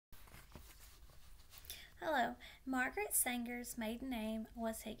Hello. Margaret Sanger's maiden name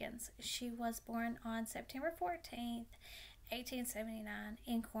was Higgins. She was born on September 14th, 1879,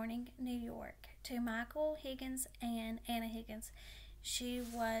 in Corning, New York, to Michael Higgins and Anna Higgins. She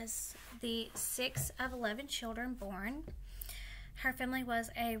was the sixth of 11 children born. Her family was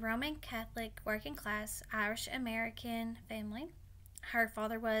a Roman Catholic working class Irish American family. Her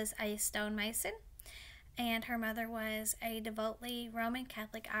father was a stonemason, and her mother was a devotedly Roman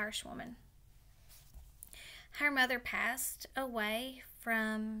Catholic Irish woman. Her mother passed away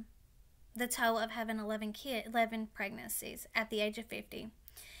from the toll of having 11 pregnancies at the age of 50,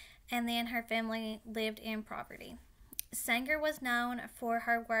 and then her family lived in poverty. Sanger was known for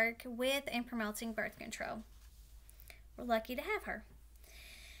her work with and promoting birth control. We're lucky to have her.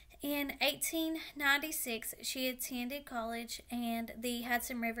 In 1896, she attended college and the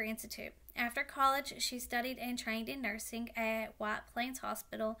Hudson River Institute. After college, she studied and trained in nursing at White Plains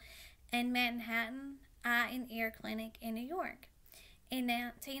Hospital in Manhattan Eye and Ear Clinic in New York. In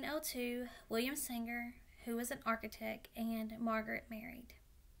 1902, William Sanger, who was an architect, and Margaret married.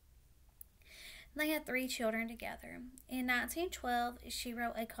 They had 3 children together. In 1912, she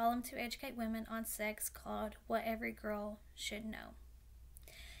wrote a column to educate women on sex called What Every Girl Should Know.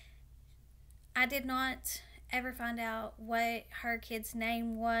 I did not ever find out what her kid's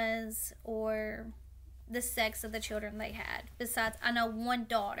name was or the sex of the children they had. Besides, I know one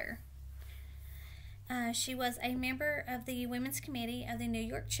daughter. She was a member of the Women's Committee of the New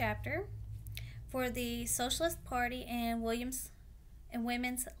York chapter for the Socialist Party and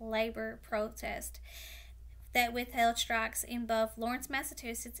women's labor protest that withheld strikes in both Lawrence,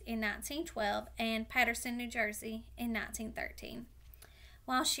 Massachusetts in 1912 and Paterson, New Jersey in 1913.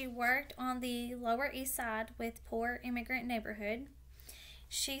 While she worked on the Lower East Side with poor immigrant neighborhood,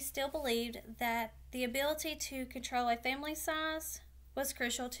 she still believed that the ability to control a family size was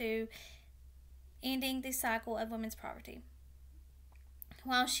crucial to ending the cycle of women's poverty.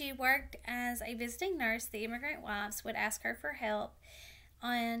 While she worked as a visiting nurse, the immigrant wives would ask her for help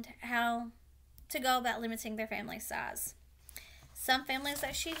on how to go about limiting their family size. Some families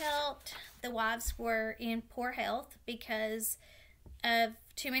that she helped, the wives were in poor health because of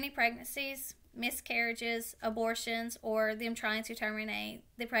too many pregnancies, miscarriages, abortions, or them trying to terminate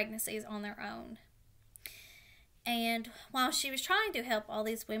the pregnancies on their own. And while she was trying to help all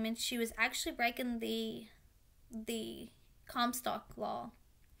these women, she was actually breaking the Comstock law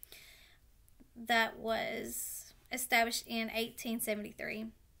that was established in 1873.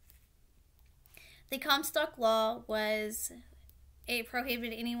 The Comstock law it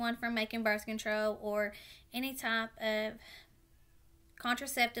prohibited anyone from making birth control or any type of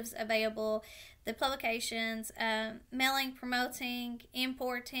contraceptives available, the publications, mailing, promoting,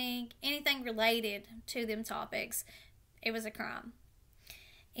 importing, anything related to them topics. It was a crime.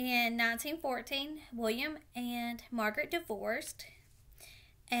 In 1914, William and Margaret divorced,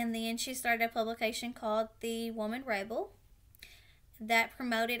 and then she started a publication called The Woman Rebel that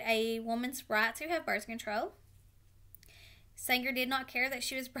promoted a woman's right to have birth control. Sanger did not care that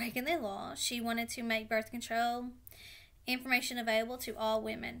she was breaking the law. She wanted to make birth control information available to all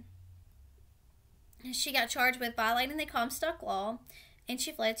women. She got charged with violating the Comstock law, and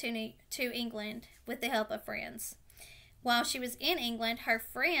she fled to England with the help of friends. While she was in England, her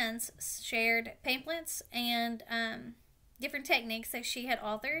friends shared pamphlets and different techniques that she had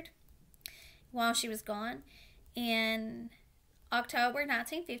authored while she was gone. In October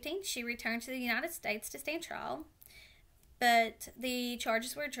 1915, she returned to the United States to stand trial, but the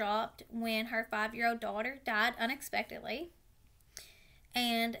charges were dropped when her 5-year-old daughter died unexpectedly,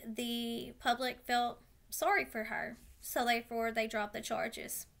 and the public felt sorry for her, so therefore they dropped the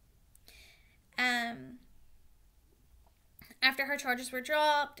charges. After her charges were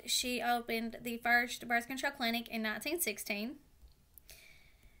dropped, she opened the first birth control clinic in 1916.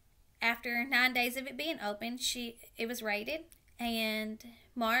 After 9 days of it being open, it was raided, and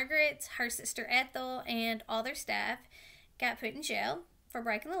Margaret, her sister Ethel, and all their staff got put in jail for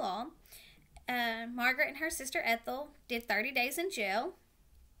breaking the law. Margaret and her sister Ethel did 30 days in jail.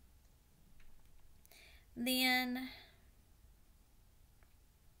 Then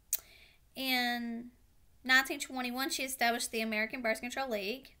in 1921, she established the American Birth Control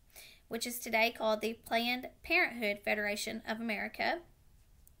League, which is today called the Planned Parenthood Federation of America.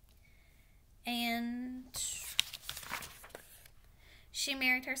 And she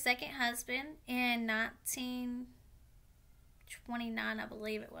married her second husband in 1929, I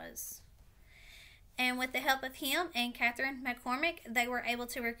believe it was. And with the help of him and Catherine McCormick, they were able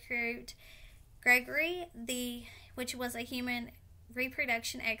to recruit Gregory, which was a human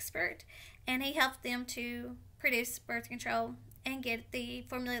reproduction expert, and he helped them to produce birth control and get the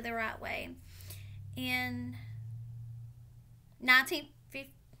formula the right way. In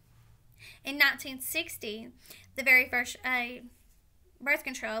 1960, the very first birth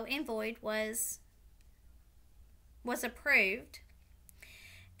control in void was approved,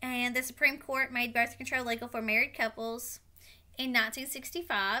 and the Supreme Court made birth control legal for married couples in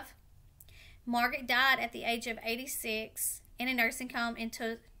 1965. Margaret died at the age of 86 in a nursing home in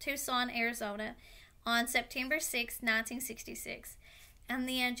Tucson, Arizona on September 6, 1966. And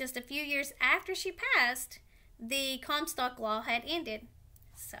then just a few years after she passed, the Comstock Law had ended.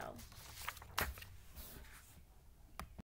 So